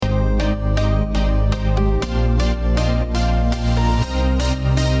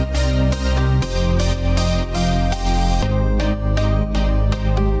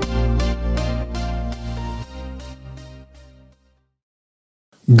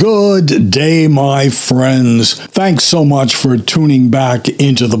Good day, my friends. Thanks so much for tuning back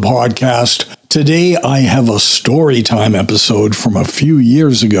into the podcast. Today, I have a Storytime episode from a few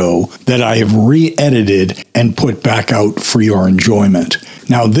years ago that I have re-edited and put back out for your enjoyment.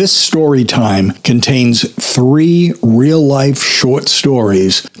 Now, this Storytime contains 3 real-life short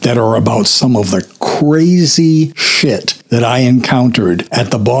stories that are about some of the crazy shit that I encountered at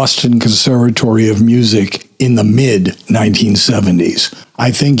the Boston Conservatory of Music in the mid-1970s.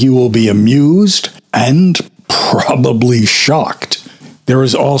 I think you will be amused and probably shocked. There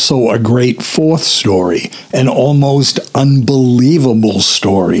is also a great 4th story, an almost unbelievable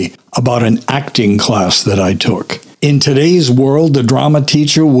story about an acting class that I took. In today's world, the drama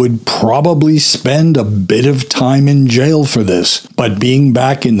teacher would probably spend a bit of time in jail for this, but being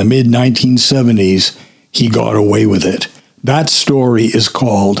back in the mid-1970s, he got away with it. That story is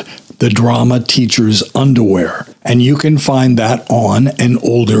called The Drama Teacher's Underwear, and you can find that on an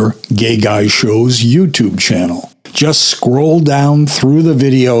Older Gay Guy Show's YouTube channel. Just scroll down through the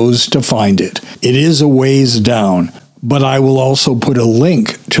videos to find it. It is a ways down, but I will also put a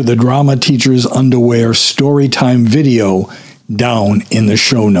link to the Drama Teacher's Underwear Storytime video down in the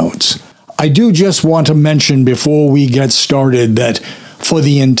show notes. I do just want to mention before we get started that for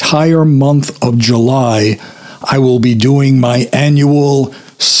the entire month of July, I will be doing my annual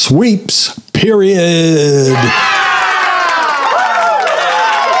sweeps period.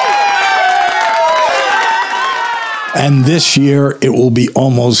 And this year, it will be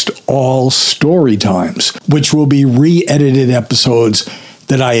almost all story times, which will be re-edited episodes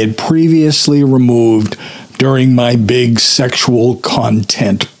that I had previously removed during my big sexual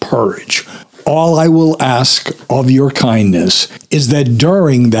content purge. All I will ask of your kindness is that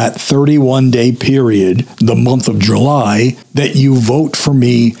during that 31-day period, the month of July, that you vote for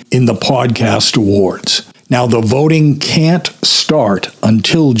me in the podcast awards. Now, the voting can't start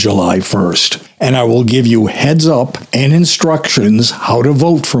until July 1st, and I will give you heads up and instructions how to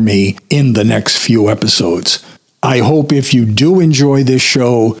vote for me in the next few episodes. I hope if you do enjoy this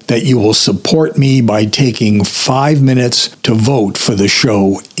show that you will support me by taking 5 minutes to vote for the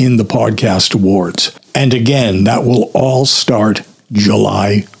show in the podcast awards. And again, that will all start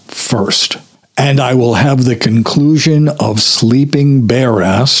July 1st. And I will have the conclusion of Sleeping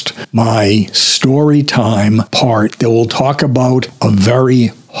Bare-Assed, my story time part that will talk about a very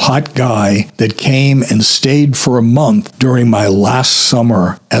hot guy that came and stayed for a month during my last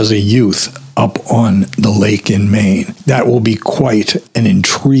summer as a youth up on the lake in Maine. That will be quite an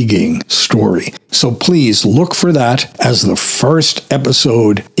intriguing story. So please look for that as the first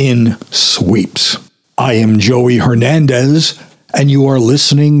episode in Sweeps. I am Joey Hernandez, and you are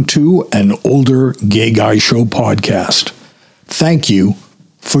listening to an Older Gay Guy Show podcast. Thank you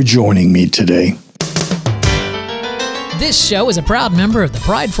for joining me today. This show is a proud member of the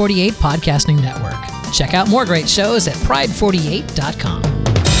Pride 48 Podcasting Network. Check out more great shows at pride48.com.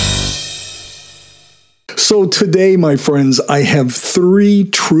 So today, my friends, I have 3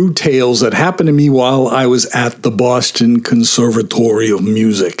 true tales that happened to me while I was at the Boston Conservatory of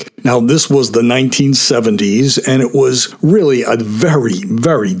Music. Now, this was the 1970s, and it was really a very,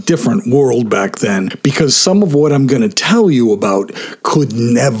 very different world back then, because some of what I'm going to tell you about could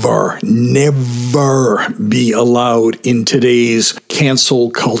never be allowed in today's cancel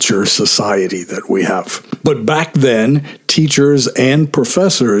culture society that we have. But back then, teachers and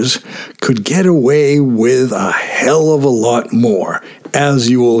professors could get away with a hell of a lot more, as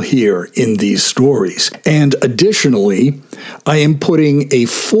you will hear in these stories. And additionally, I am putting a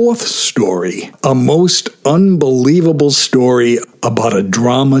 4th story, a most unbelievable story about a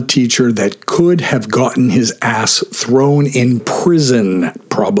drama teacher that could have gotten his ass thrown in prison,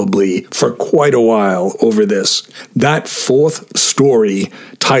 probably, for quite a while over this. That 4th story,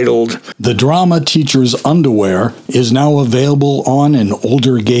 titled The Drama Teacher's Underwear, is now available on an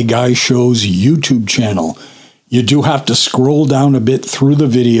Older Gay Guy Show's YouTube channel. You do have to scroll down a bit through the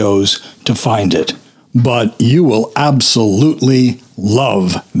videos to find it. But you will absolutely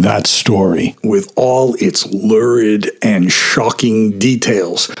love that story with all its lurid and shocking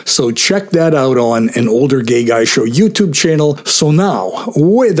details. So check that out on an Older Gay Guy Show YouTube channel. So now,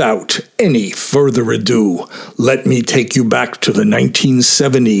 without any further ado, let me take you back to the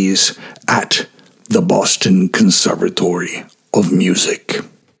 1970s at the Boston Conservatory of Music.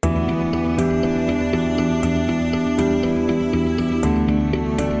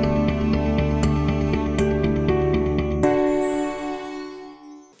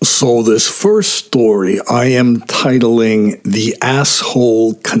 So this first story I am titling The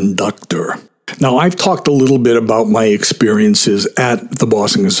Asshole Conductor. Now, I've talked a little bit about my experiences at the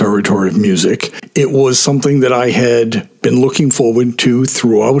Boston Conservatory of Music. It was something that I had been looking forward to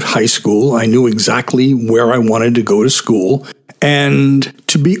throughout high school. I knew exactly where I wanted to go to school. And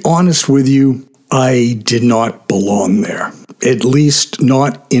to be honest with you, I did not belong there, at least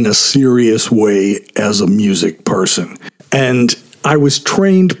not in a serious way as a music person. And I was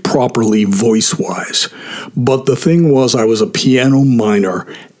trained properly voice-wise, but the thing was I was a piano minor,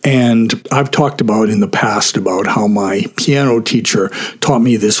 and I've talked about in the past about how my piano teacher taught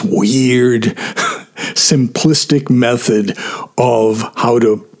me this weird, simplistic method of how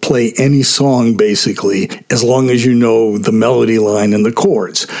to play any song, basically, as long as you know the melody line and the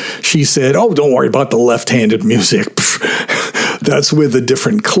chords. She said, oh, don't worry about the left-handed music. That's with a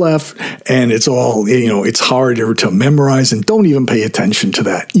different clef, and it's all, it's harder to memorize, and don't even pay attention to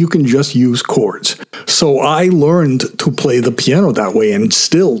that. You can just use chords. So I learned to play the piano that way, and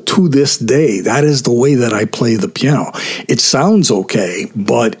still to this day, that is the way that I play the piano. It sounds okay,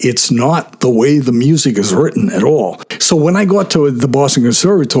 but it's not the way the music is written at all. So when I got to the Boston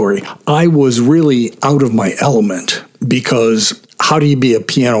Conservatory, I was really out of my element, because how do you be a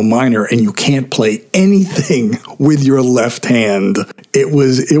piano minor and you can't play anything with your left hand? It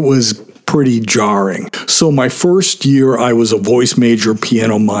was pretty jarring. So my first year, I was a voice major,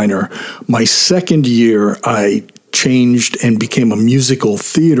 piano minor. My second year, I changed and became a musical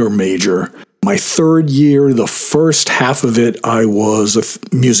theater major. My third year, the first half of it, I was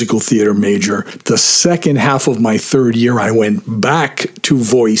a musical theater major. The second half of my third year, I went back to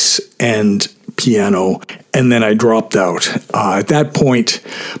voice and piano, and then I dropped out. At that point,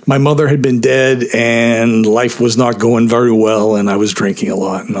 my mother had been dead, and life was not going very well, and I was drinking a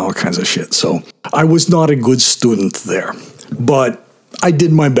lot and all kinds of shit. So I was not a good student there, but I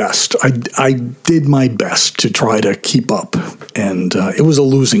did my best. I did my best to try to keep up, and it was a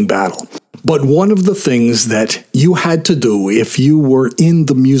losing battle. But one of the things that you had to do if you were in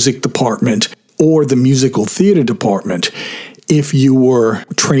the music department or the musical theater department, if you were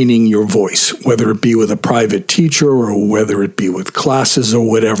training your voice, whether it be with a private teacher or whether it be with classes or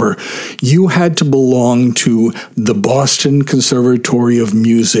whatever, you had to belong to the Boston Conservatory of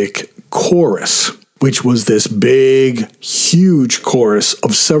Music chorus, which was this big, huge chorus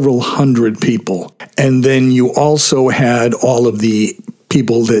of several hundred people. And then you also had all of the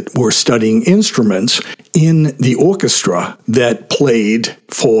people that were studying instruments in the orchestra that played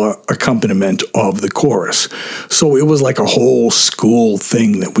for accompaniment of the chorus. So it was like a whole school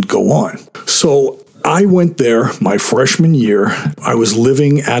thing that would go on. So I went there my freshman year. I was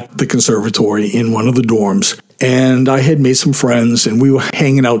living at the conservatory in one of the dorms, and I had made some friends, and we were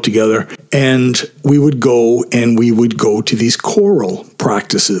hanging out together, and we would go to these choral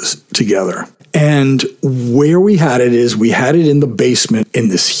practices together. And where we had it is we had it in the basement in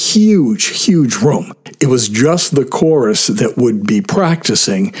this huge, huge room. It was just the chorus that would be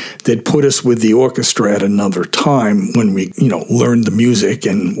practicing that put us with the orchestra at another time when we, learned the music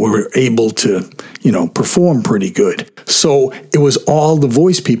and were able to, perform pretty good. So it was all the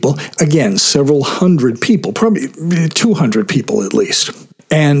voice people, again, several hundred people, probably 200 people at least.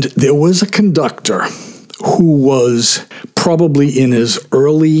 And there was a conductor who was probably in his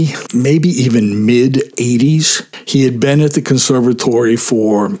early, maybe even mid-80s. He had been at the conservatory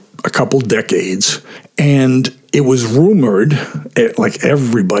for a couple decades, and it was rumored, like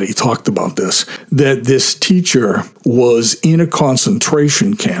everybody talked about this, that this teacher was in a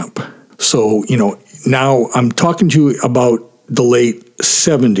concentration camp. So, now I'm talking to you about the late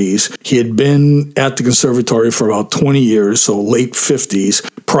 70s. He had been at the conservatory for about 20 years, so late 50s.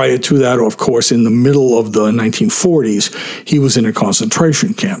 Prior to that, of course, in the middle of the 1940s, he was in a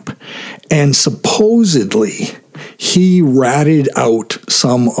concentration camp. And supposedly, he ratted out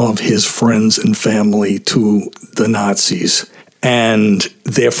some of his friends and family to the Nazis, and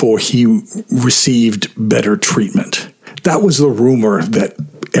therefore he received better treatment. That was the rumor that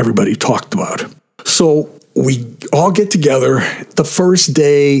everybody talked about. So we all get together. The first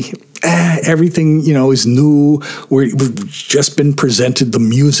day, everything, is new. We've just been presented the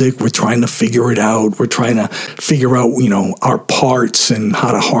music. We're trying to figure it out. We're trying to figure out, our parts and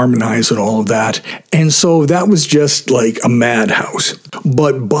how to harmonize and all of that. And so that was just like a madhouse.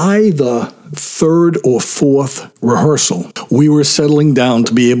 But by the third or fourth rehearsal, we were settling down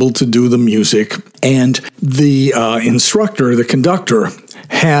to be able to do the music. And the instructor, the conductor,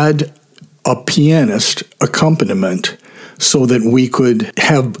 had a pianist accompaniment so that we could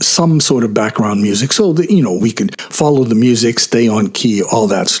have some sort of background music so that, we could follow the music, stay on key, all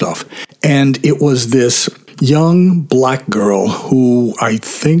that stuff. And it was this young black girl who I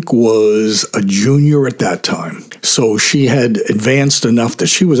think was a junior at that time. So she had advanced enough that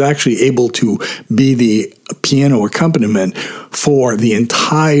she was actually able to be the piano accompaniment for the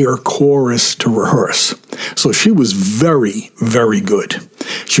entire chorus to rehearse. So she was very, very good.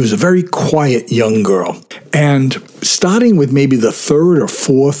 She was a very quiet young girl. And starting with maybe the third or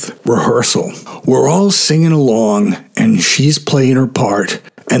fourth rehearsal, we're all singing along and she's playing her part.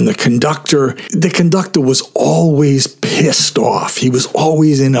 And the conductor was always pissed off. He was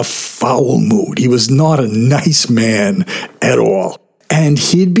always in a foul mood. He was not a nice man at all. And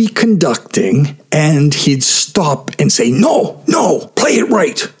he'd be conducting and he'd stop and say, no, play it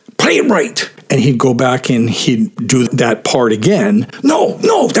right. And he'd go back and he'd do that part again. No,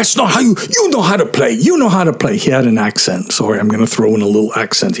 that's not how you know how to play. You know how to play. He had an accent. Sorry, I'm going to throw in a little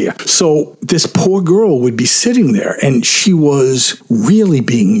accent here. So this poor girl would be sitting there and she was really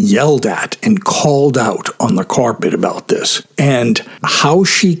being yelled at and called out on the carpet about this. And how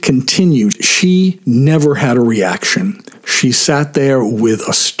she continued, she never had a reaction. She sat there with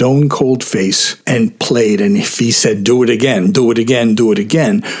a stone cold face and played. And if he said, do it again,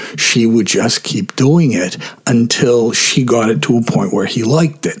 she would just keep doing it until she got it to a point where he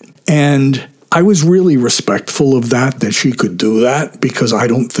liked it. And I was really respectful of that she could do that, because I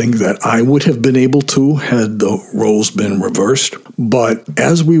don't think that I would have been able to had the roles been reversed. But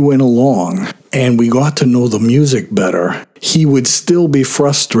as we went along and we got to know the music better, he would still be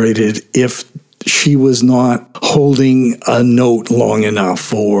frustrated if she was not holding a note long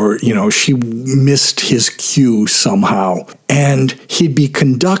enough, or, she missed his cue somehow. And he'd be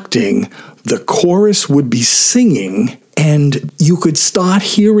conducting, the chorus would be singing, and you could start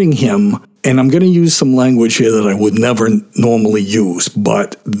hearing him. And I'm going to use some language here that I would never normally use,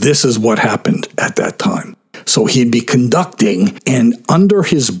 but this is what happened at that time. So he'd be conducting and under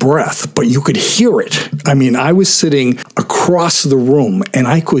his breath, but you could hear it. I mean, I was sitting across the room and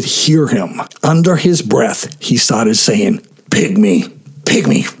I could hear him. Under his breath, he started saying, pygmy,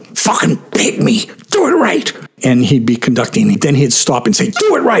 fucking pygmy, do it right. And he'd be conducting. Then he'd stop and say,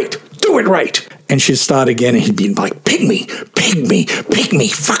 do it right. And she'd start again and he'd be like, pygmy,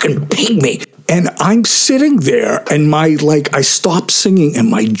 fucking pygmy. And I'm sitting there and I stopped singing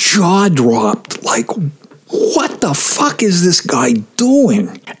and my jaw dropped, like, what the fuck is this guy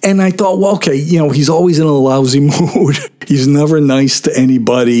doing? And I thought, well, okay, he's always in a lousy mood. He's never nice to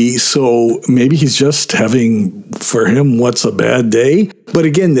anybody. So maybe he's just having, for him, what's a bad day? But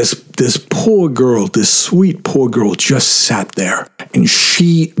again, this poor girl, this sweet poor girl just sat there and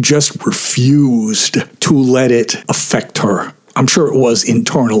she just refused to let it affect her. I'm sure it was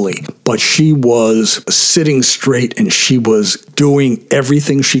internally, but she was sitting straight and she was doing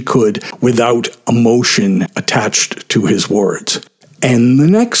everything she could without emotion attached to his words. And the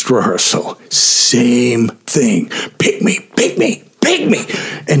next rehearsal, same thing. Pygmy.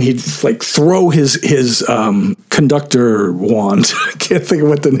 And he'd throw his conductor wand. I can't think of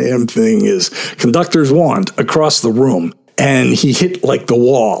what the damn thing is. Conductor's wand across the room. And he hit the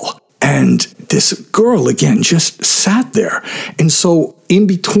wall. And this girl, again, just sat there. And so in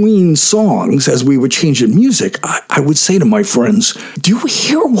between songs, as we would change the music, I would say to my friends, do you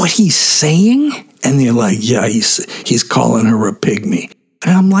hear what he's saying? And they're like, yeah, he's calling her a pygmy.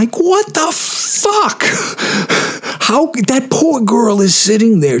 And I'm like, what the fuck? How that poor girl is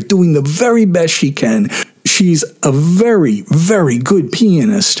sitting there doing the very best she can. She's a very, very good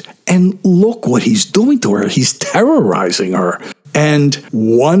pianist. And look what he's doing to her. He's terrorizing her. And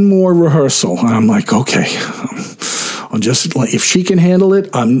one more rehearsal, and I'm like, okay, I'll just, if she can handle it,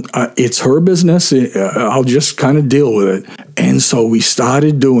 it's her business. I'll just kind of deal with it. And so we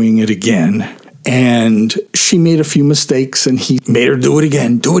started doing it again, and she made a few mistakes, and he made her do it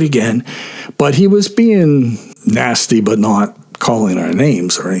again. But he was being nasty, but not calling her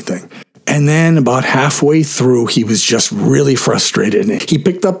names or anything. And then about halfway through, he was just really frustrated. And he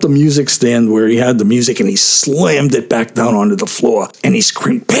picked up the music stand where he had the music and he slammed it back down onto the floor. And he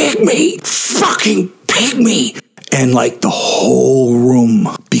screamed, pygmy, fucking pygmy. And the whole room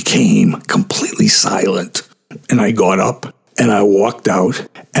became completely silent. And I got up and I walked out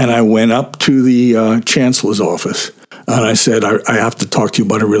and I went up to the chancellor's office. And I said, I have to talk to you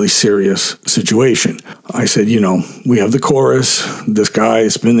about a really serious situation. I said, we have the chorus. This guy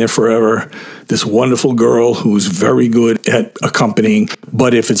has been there forever. This wonderful girl who's very good at accompanying.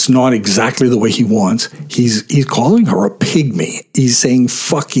 But if it's not exactly the way he wants, he's calling her a pygmy. He's saying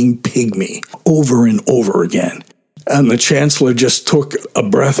fucking pygmy over and over again. And the chancellor just took a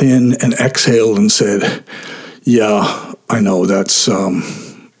breath in and exhaled and said, yeah, I know, that's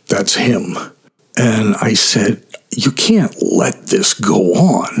him. And I said, you can't let this go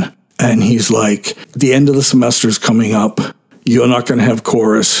on. And he's like, the end of the semester is coming up. You're not going to have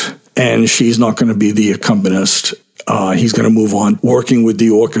chorus. and she's not going to be the accompanist. He's going to move on working with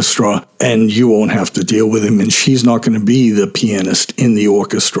the orchestra, and you won't have to deal with him, and she's not going to be the pianist in the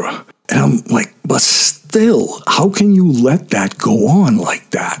orchestra. And I'm like, but still, how can you let that go on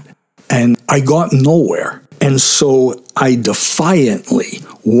like that? And I got nowhere. And so I defiantly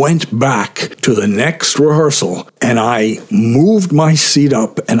went back to the next rehearsal, and I moved my seat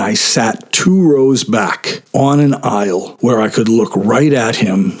up and I sat 2 rows back on an aisle where I could look right at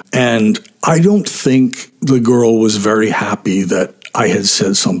him. And I don't think the girl was very happy that I had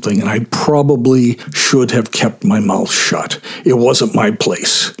said something, and I probably should have kept my mouth shut. It wasn't my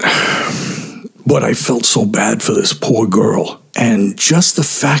place. But I felt so bad for this poor girl. And just the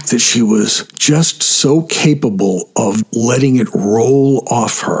fact that she was just so capable of letting it roll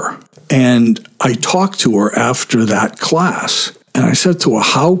off her. And I talked to her after that class, and I said to her,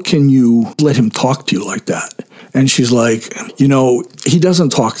 how can you let him talk to you like that? And she's like, he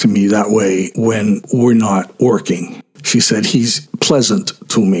doesn't talk to me that way when we're not working. She said, he's pleasant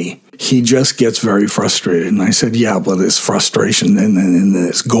to me. He just gets very frustrated. And I said, yeah, but there's frustration and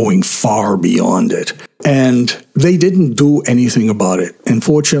it's going far beyond it. And they didn't do anything about it.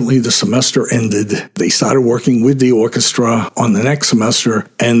 Unfortunately, the semester ended. They started working with the orchestra on the next semester.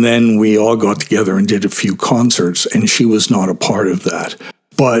 And then we all got together and did a few concerts. And she was not a part of that.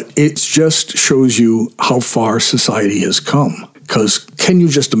 But it just shows you how far society has come. Because can you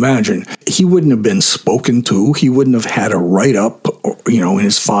just imagine, he wouldn't have been spoken to. He wouldn't have had a write-up, in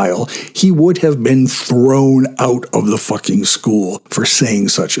his file. He would have been thrown out of the fucking school for saying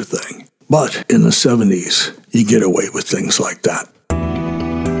such a thing. But in the 70s, you get away with things like that.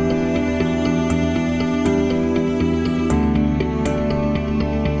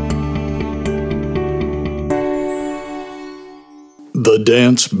 The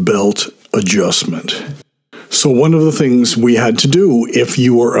dance belt adjustment. So one of the things we had to do if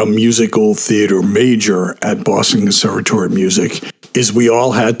you were a musical theater major at Boston Conservatory of Music is we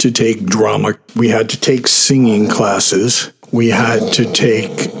all had to take drama. We had to take singing classes. We had to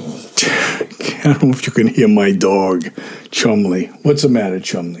take, I don't know if you can hear my dog, Chumley. What's the matter,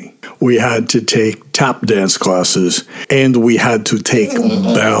 Chumley? We had to take tap dance classes, and we had to take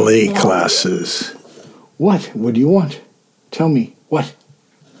ballet classes. What? What do you want? Tell me. What?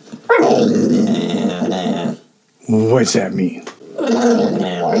 What's that mean?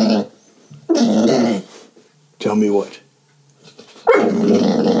 Tell me what?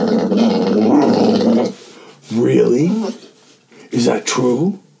 Really? Is that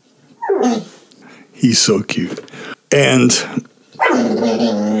true? He's so cute. And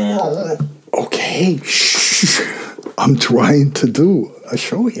okay, shh. I'm trying to do a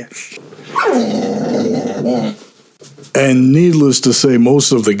show here. And needless to say,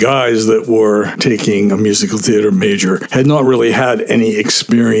 most of the guys that were taking a musical theater major had not really had any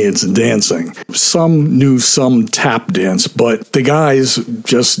experience in dancing. Some knew some tap dance, but the guys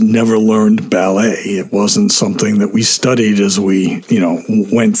just never learned ballet. It wasn't something that we studied as we,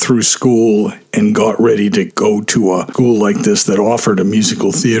 went through school and got ready to go to a school like this that offered a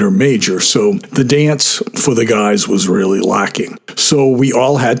musical theater major. So the dance for the guys was really lacking. So we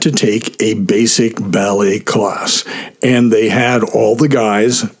all had to take a basic ballet class. And they had all the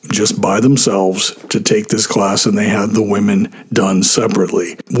guys just by themselves to take this class, and they had the women done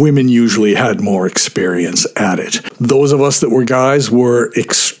separately. Women usually had more experience at it. Those of us that were guys were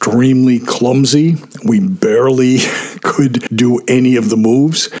extremely clumsy. We barely could do any of the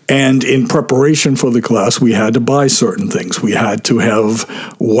moves. And in preparation for the class, we had to buy certain things. We had to have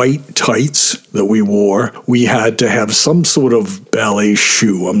white tights that we wore. We had to have some sort of ballet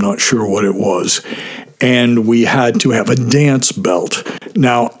shoe. I'm not sure what it was. And we had to have a dance belt.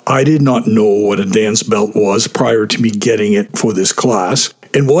 Now, I did not know what a dance belt was prior to me getting it for this class.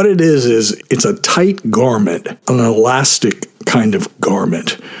 And what it is it's a tight garment, an elastic kind of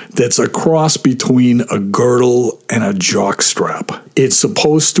garment that's a cross between a girdle and a jockstrap. It's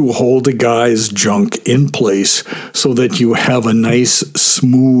supposed to hold a guy's junk in place so that you have a nice,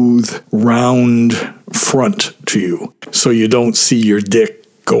 smooth, round front to you, so you don't see your dick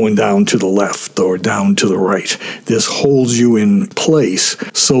going down to the left or down to the right. This holds you in place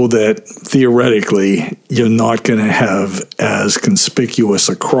so that theoretically you're not going to have as conspicuous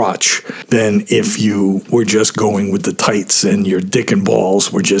a crotch than if you were just going with the tights and your dick and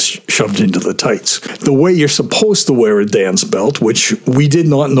balls were just shoved into the tights. The way you're supposed to wear a dance belt, which we did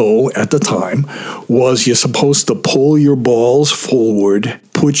not know at the time, was you're supposed to pull your balls forward,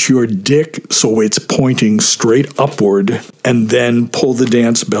 put your dick so it's pointing straight upward, and then pull the dance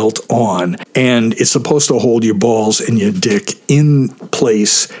dance belt on, and it's supposed to hold your balls and your dick in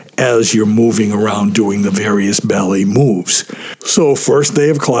place as you're moving around doing the various ballet moves. So first day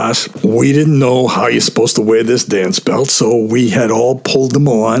of class, we didn't know how you're supposed to wear this dance belt, so we had all pulled them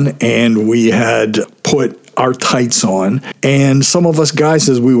on, and we had put our tights on, and some of us guys,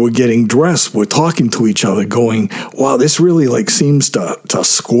 as we were getting dressed, were talking to each other going, wow, this really seems to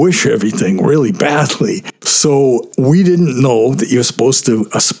squish everything really badly. So we didn't know that you're supposed to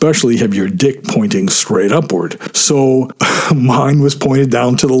especially have your dick pointing straight upward. So mine was pointed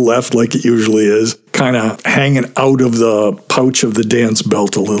down to the left like it usually is, kind of hanging out of the pouch of the dance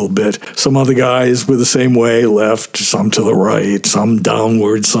belt a little bit. Some other guys were the same way, left, some to the right, some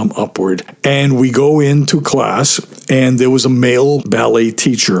downward, some upward. And we go into class, and there was a male ballet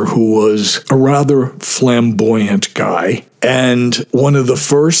teacher who was a rather flamboyant guy. And one of the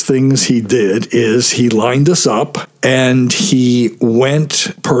first things he did is he lined us up, and he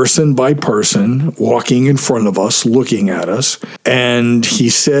went person by person, walking in front of us, looking at us, and he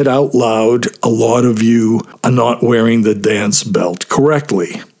said out loud, a lot of you are not wearing the dance belt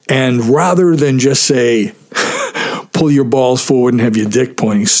correctly. And rather than just say, pull your balls forward and have your dick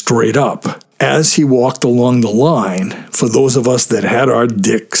pointing straight up, as he walked along the line, for those of us that had our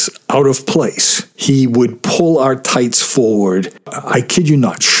dicks out of place, he would pull our tights forward. I kid you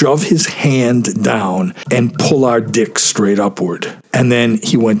not, shove his hand down and pull our dicks straight upward. And then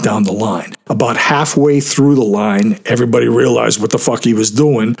he went down the line. About halfway through the line, everybody realized what the fuck he was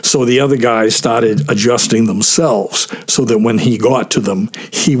doing, so the other guys started adjusting themselves so that when he got to them,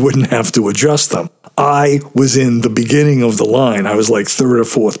 he wouldn't have to adjust them. I was in the beginning of the line. I was like third or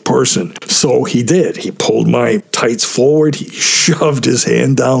fourth person. So he did. He pulled my tights forward. He shoved his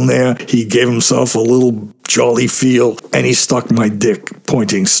hand down there. He gave himself a little jolly feel, and he stuck my dick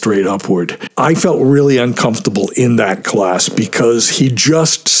pointing straight upward. I felt really uncomfortable in that class because he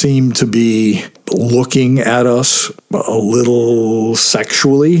just seemed to be looking at us a little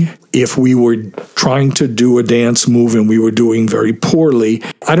sexually. If we were trying to do a dance move and we were doing very poorly,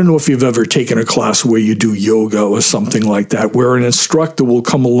 I don't know if you've ever taken a class where you do yoga or something like that, where an instructor will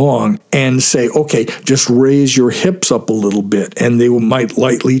come along and say, okay, just raise your hips up a little bit, and they might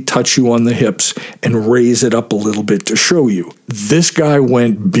lightly touch you on the hips and raise it up a little bit to show you. This guy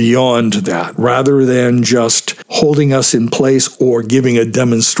went beyond that. Rather than just holding us in place or giving a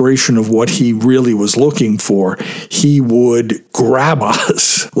demonstration of what he really was looking for, he would grab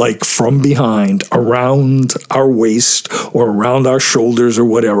us like from behind, around our waist or around our shoulders or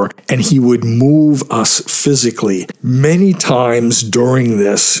whatever, and he would move us physically. Many times during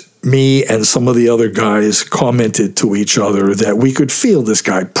this, me and some of the other guys commented to each other that we could feel this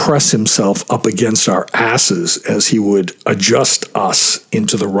guy press himself up against our asses as he would adjust us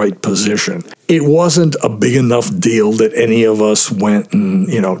into the right position. It wasn't a big enough deal that any of us went and,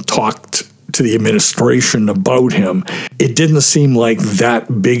 talked to the administration about him. It didn't seem like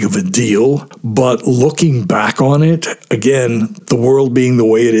that big of a deal, but looking back on it, again, the world being the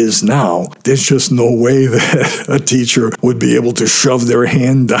way it is now, there's just no way that a teacher would be able to shove their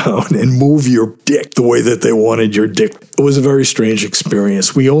hand down and move your dick the way that they wanted your dick. It was a very strange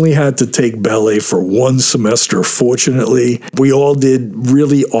experience. We only had to take ballet for one semester, fortunately. We all did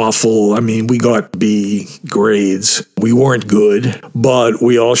really awful. We got B grades. We weren't good, but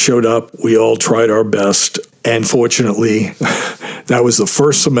we all showed up. We all tried our best. And fortunately, that was the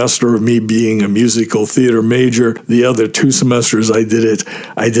first semester of me being a musical theater major. The other 2 semesters I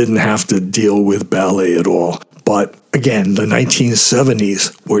didn't have to deal with ballet at all. But again, the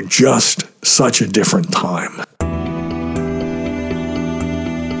 1970s were just such a different time.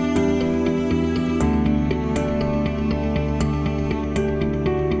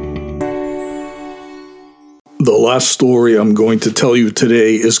 The last story I'm going to tell you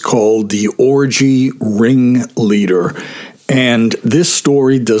today is called The Orgy Ringleader. And this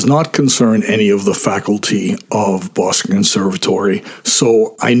story does not concern any of the faculty of Boston Conservatory.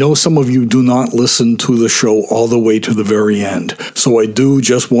 So I know some of you do not listen to the show all the way to the very end. So I do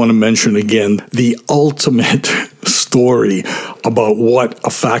just want to mention again the ultimate story about what a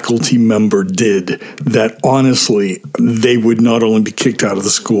faculty member did that honestly they would not only be kicked out of the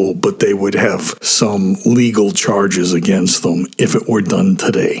school, but they would have some legal charges against them if it were done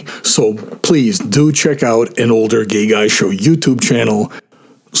today. So please do check out An Older Gay Guy Show YouTube channel.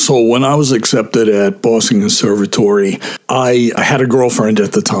 So when I was accepted at Boston Conservatory, I had a girlfriend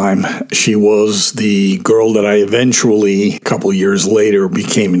at the time. She was the girl that I eventually, a couple years later,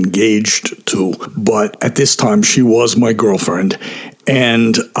 became engaged to. But at this time, she was my girlfriend.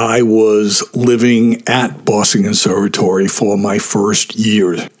 And I was living at Boston Conservatory for my first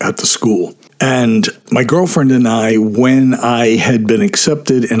year at the school. And my girlfriend and I, when I had been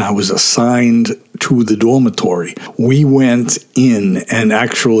accepted and I was assigned to the dormitory, we went in and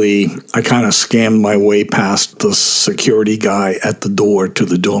actually I kind of scammed my way past the security guy at the door to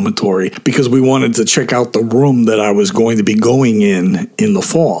the dormitory because we wanted to check out the room that I was going to be going in the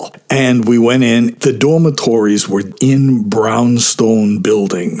fall. And we went in. The dormitories were in brownstone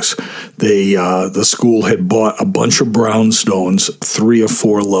buildings. The school had bought a bunch of brownstones, 3 or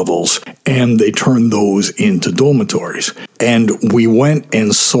 4 levels, and they turned those into dormitories. And we went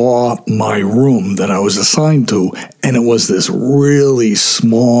and saw my room that I was assigned to, and it was this really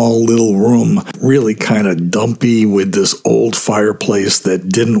small little room, really kind of dumpy with this old fireplace that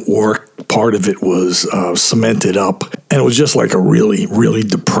didn't work. Part of it was cemented up, and it was just like a really, really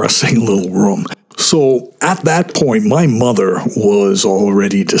depressing little room. So at that point, my mother was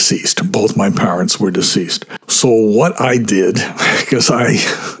already deceased. Both my parents were deceased. So what I did, because I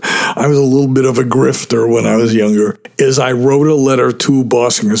was a little bit of a grifter when I was younger, is I wrote a letter to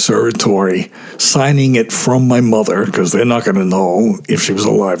Boston Conservatory, signing it from my mother, because they're not going to know if she was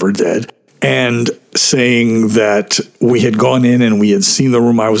alive or dead, and saying that we had gone in and we had seen the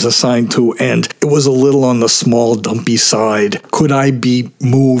room I was assigned to, and it was a little on the small, dumpy side. Could I be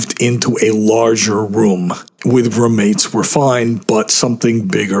moved into a larger room with roommates? Were fine, but something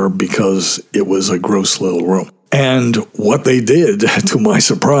bigger because it was a gross little room. And what they did, to my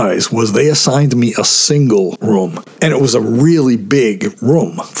surprise, was they assigned me a single room. And it was a really big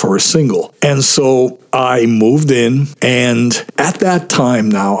room for a single. And so I moved in, and at that time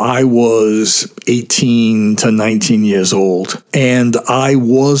now, I was 18 to 19 years old, and I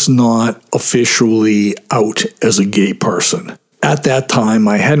was not officially out as a gay person. At that time,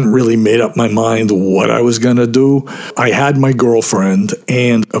 I hadn't really made up my mind what I was going to do. I had my girlfriend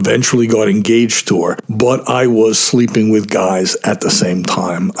and eventually got engaged to her, but I was sleeping with guys at the same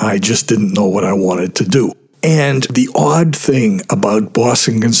time. I just didn't know what I wanted to do. And the odd thing about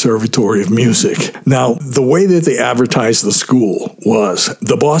Boston Conservatory of Music, now, the way that they advertised the school was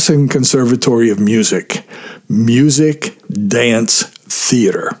the Boston Conservatory of Music, dance,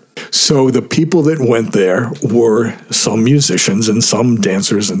 theater. So the people that went there were some musicians and some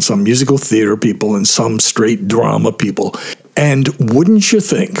dancers and some musical theater people and some straight drama people. And wouldn't you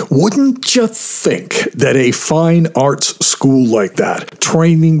think that a fine arts school like that,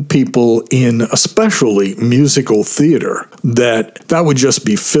 training people in especially musical theater, that would just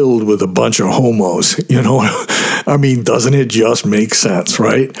be filled with a bunch of homos, you know? I mean, doesn't it just make sense,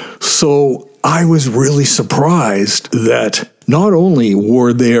 right? So I was really surprised that not only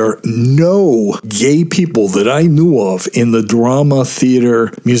were there no gay people that I knew of in the drama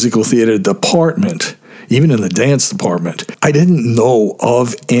theater, musical theater department, even in the dance department, I didn't know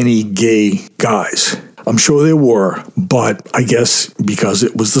of any gay guys. I'm sure there were, but I guess because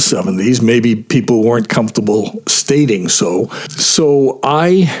it was the 70s, maybe people weren't comfortable stating so. So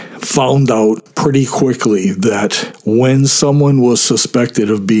I found out pretty quickly that when someone was suspected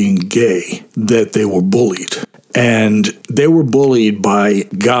of being gay, that they were bullied. And they were bullied by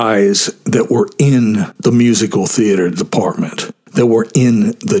guys that were in the musical theater department, that were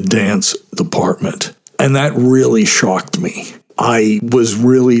in the dance department. And that really shocked me.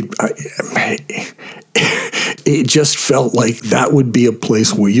 It just felt like that would be a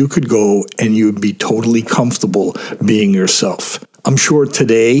place where you could go and you would be totally comfortable being yourself. I'm sure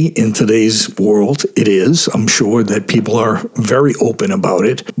today, in today's world, it is. I'm sure that people are very open about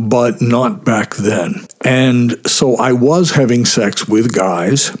it, but not back then. And so I was having sex with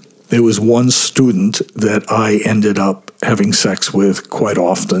guys. There was one student that I ended up having sex with quite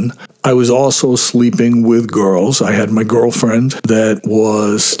often. I was also sleeping with girls. I had my girlfriend that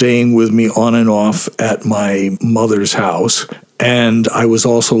was staying with me on and off at my mother's house. And I was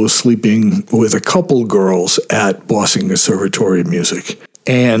also sleeping with a couple girls at Boston Conservatory of Music.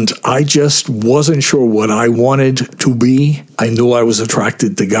 And I just wasn't sure what I wanted to be. I knew I was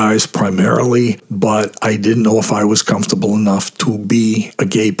attracted to guys primarily, but I didn't know if I was comfortable enough to be a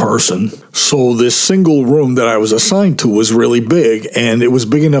gay person. So this single room that I was assigned to was really big, and it was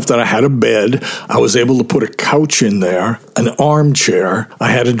big enough that I had a bed. I was able to put a couch in there, an armchair. I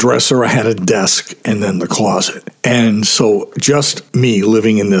had a dresser, I had a desk, and then the closet. And so just me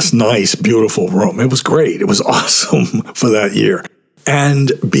living in this nice, beautiful room. It was great. It was awesome for that year.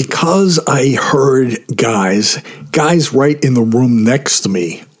 And because I heard guys right in the room next to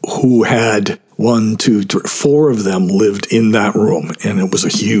me who had 1, 2, 3, 4 of them lived in that room, and it was a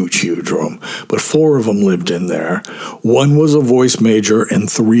huge, huge room. But 4 of them lived in there. 1 was a voice major, and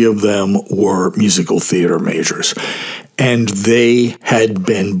 3 of them were musical theater majors. and they had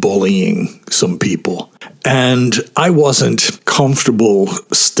been bullying some people. And I wasn't comfortable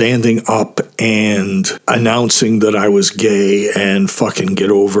standing up and announcing that I was gay and fucking get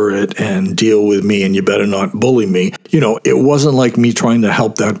over it and deal with me and you better not bully me. It wasn't like me trying to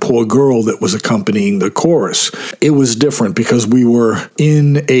help that poor girl that was accompanying the chorus. It was different because we were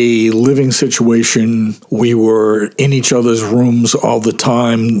in a living situation. We were in each other's rooms all the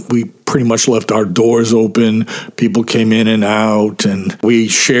time. We pretty much left our doors open. People came in and out, and we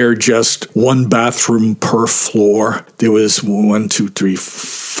shared just one bathroom per floor. There was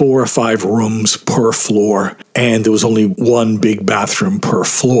 4 or 5 rooms per floor, and there was only one big bathroom per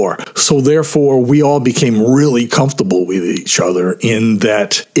floor. So therefore, we all became really comfortable with each other in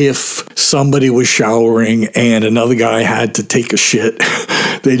that if somebody was showering and another guy had to take a shit,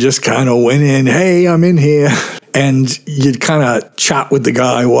 they just kind of went in, hey, I'm in here. And you'd kind of chat with the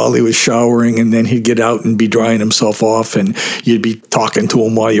guy while he was showering, and then he'd get out and be drying himself off, and you'd be talking to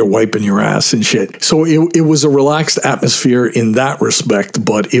him while you're wiping your ass and shit. So it was a relaxed atmosphere in that respect,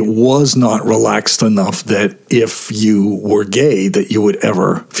 but it was not relaxed enough that if you were gay, that you would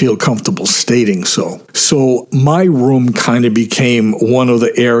ever feel comfortable stating so. So my room kind of became one of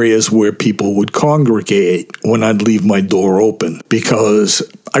the areas where people would congregate when I'd leave my door open, because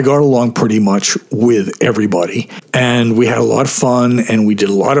I got along pretty much with everybody, and we had a lot of fun, and we did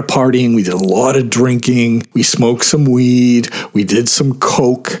a lot of partying, we did a lot of drinking, we smoked some weed, we did some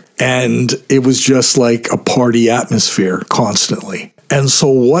coke, and it was just like a party atmosphere constantly. And so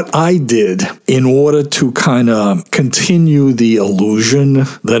what I did in order to kind of continue the illusion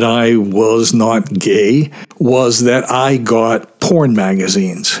that I was not gay was that I got porn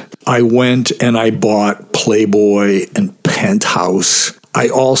magazines. I went and I bought Playboy and Penthouse. I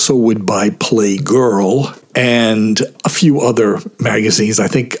also would buy Playgirl and a few other magazines. I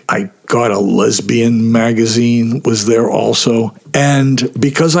think I got a lesbian magazine was there also. And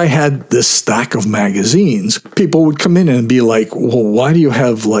because I had this stack of magazines, people would come in and be like, well, why do you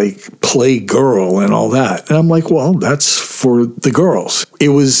have like Playgirl and all that? And I'm like, well, that's for the girls. It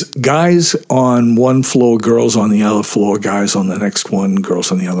was guys on one floor, girls on the other floor, guys on the next one,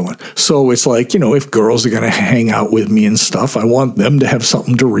 girls on the other one. So it's like, if girls are going to hang out with me and stuff, I want them to have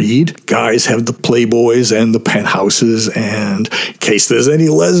something to read. Guys have the Playboys and the Penthouses, and in case there's any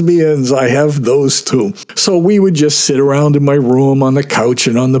lesbians, I have those too. So we would just sit around in my room on the couch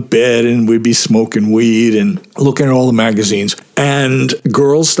and on the bed, and we'd be smoking weed and looking at all the magazines. And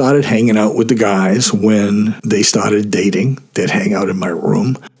girls started hanging out with the guys when they started dating. They'd hang out in my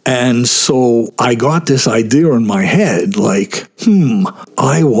room. And so I got this idea in my head, like,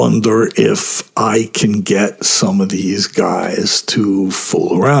 I wonder if I can get some of these guys to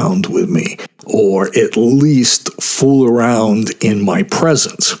fool around with me, or at least fool around in my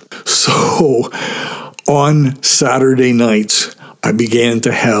presence. So on Saturday nights, I began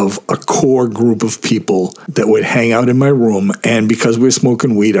to have a core group of people that would hang out in my room, and because we were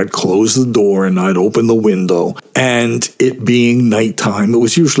smoking weed, I'd close the door and I'd open the window, and it being nighttime, it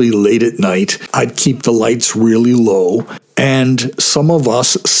was usually late at night, I'd keep the lights really low, and some of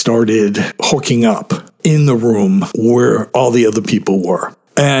us started hooking up in the room where all the other people were.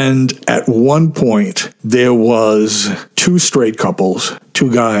 And at one point, there was 2 straight couples,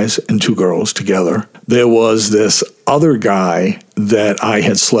 2 guys and 2 girls together. There was this other guy that I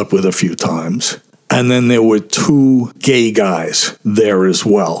had slept with a few times. And then there were 2 gay guys there as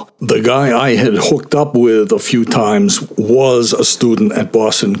well. The guy I had hooked up with a few times was a student at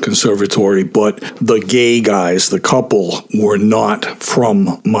Boston Conservatory, but the gay guys, the couple, were not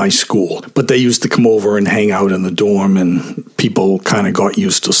from my school. But they used to come over and hang out in the dorm, and people kind of got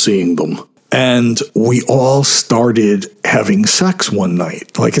used to seeing them. And we all started having sex one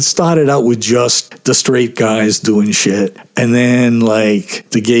night. Like, it started out with just the straight guys doing shit. And then, like,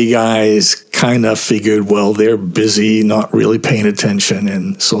 the gay guys kind of figured, well, they're busy, not really paying attention.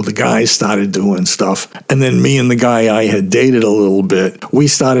 And so the guys started doing stuff. And then me and the guy I had dated a little bit, we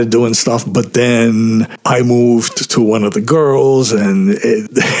started doing stuff. But then I moved to one of the girls, and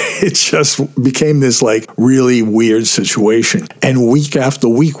it just became this, like, really weird situation. And week after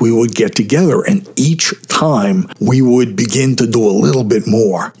week, we would get together. And each time we would begin to do a little bit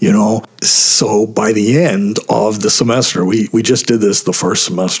more, So by the end of the semester, we just did this the first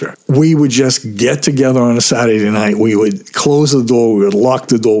semester. We would just get together on a Saturday night. We would close the door. We would lock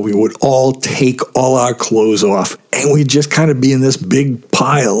the door. We would all take all our clothes off. And we'd just kind of be in this big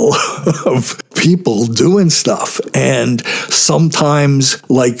pile of people doing stuff. And sometimes,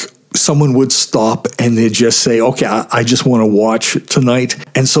 like, someone would stop and they'd just say, okay, I just want to watch tonight.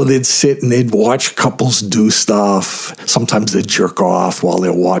 And so they'd sit and they'd watch couples do stuff. Sometimes they'd jerk off while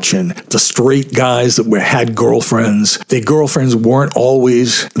they're watching. The straight guys that had girlfriends, their girlfriends weren't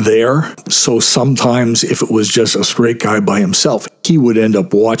always there. So sometimes if it was just a straight guy by himself, he would end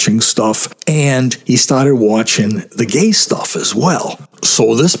up watching stuff. And he started watching the gay stuff as well.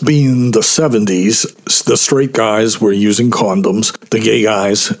 So this being the 70s, the straight guys were using condoms. The gay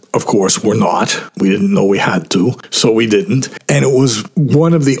guys, of course, were not. We didn't know we had to, so we didn't. And it was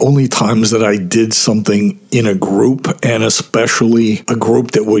one of the only times that I did something in a group, and especially a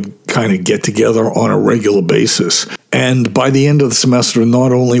group that would kind of get together on a regular basis. And by the end of the semester,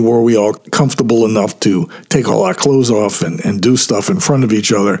 not only were we all comfortable enough to take all our clothes off and do stuff in front of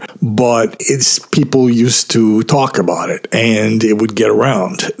each other, but people used to talk about it, and it would get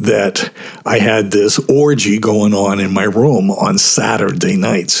around that I had this orgy going on in my room on Saturday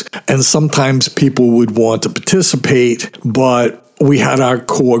nights. And sometimes people would want to participate, but we had our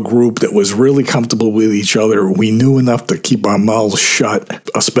core group that was really comfortable with each other. We knew enough to keep our mouths shut,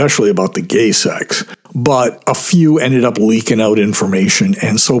 especially about the gay sex. But a few ended up leaking out information.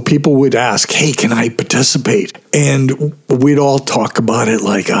 And so people would ask, hey, can I participate? And we'd all talk about it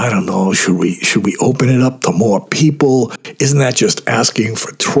like, I don't know, should we open it up to more people? Isn't that just asking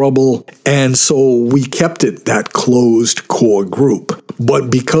for trouble? And so we kept it that closed core group.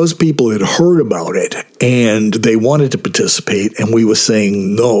 But because people had heard about it and they wanted to participate and we were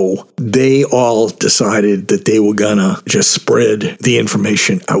saying no, they all decided that they were gonna just spread the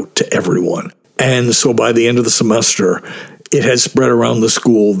information out to everyone. And so by the end of the semester, it had spread around the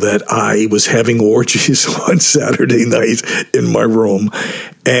school that I was having orgies on Saturday night in my room.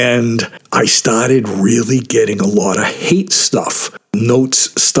 And I started really getting a lot of hate stuff.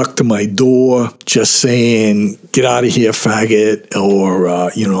 Notes stuck to my door just saying, get out of here, faggot,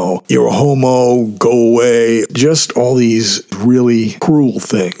 or, you're a homo, go away. Just all these really cruel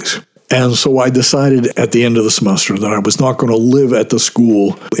things. And so I decided at the end of the semester that I was not going to live at the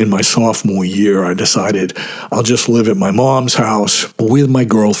school in my sophomore year. I decided I'll just live at my mom's house with my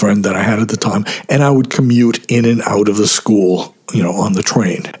girlfriend that I had at the time, and I would commute in and out of the school, on the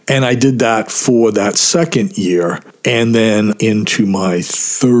train. And I did that for that second year and then into my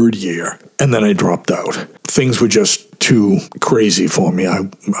third year. And then I dropped out. Things were just too crazy for me.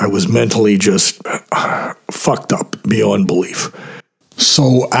 I was mentally just fucked up beyond belief.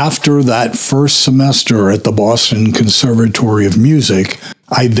 So after that first semester at the Boston Conservatory of Music,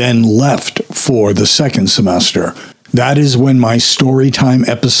 I then left for the second semester. That is when my Storytime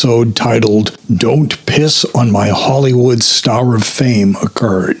episode titled Don't Piss on My Hollywood Star of Fame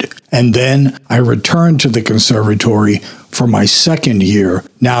occurred. And then I returned to the conservatory for my second year,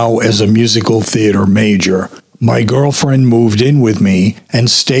 now as a musical theater major. My girlfriend moved in with me and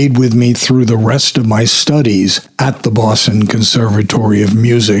stayed with me through the rest of my studies at the Boston Conservatory of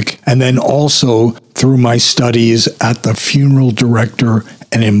Music, and then also through my studies at the Funeral Director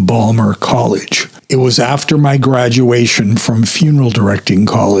and Embalmer College. It was after my graduation from funeral directing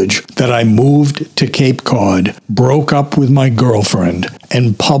college that I moved to Cape Cod, broke up with my girlfriend,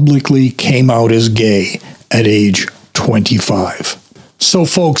 and publicly came out as gay at age 25. So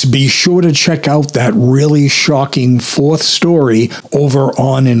folks, be sure to check out that really shocking fourth story over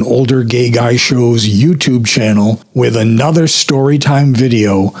on An Older Gay Guy Show's YouTube channel with another Storytime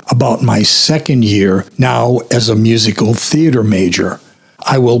video about my second year now as a musical theater major.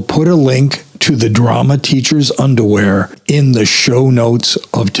 I will put a link to the drama teacher's underwear in the show notes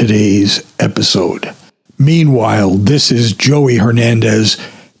of today's episode. Meanwhile, this is Joey Hernandez.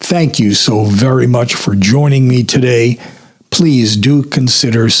 Thank you so very much for joining me today. Please do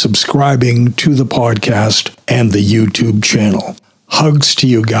consider subscribing to the podcast and the YouTube channel. Hugs to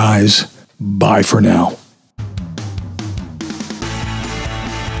you guys. Bye for now.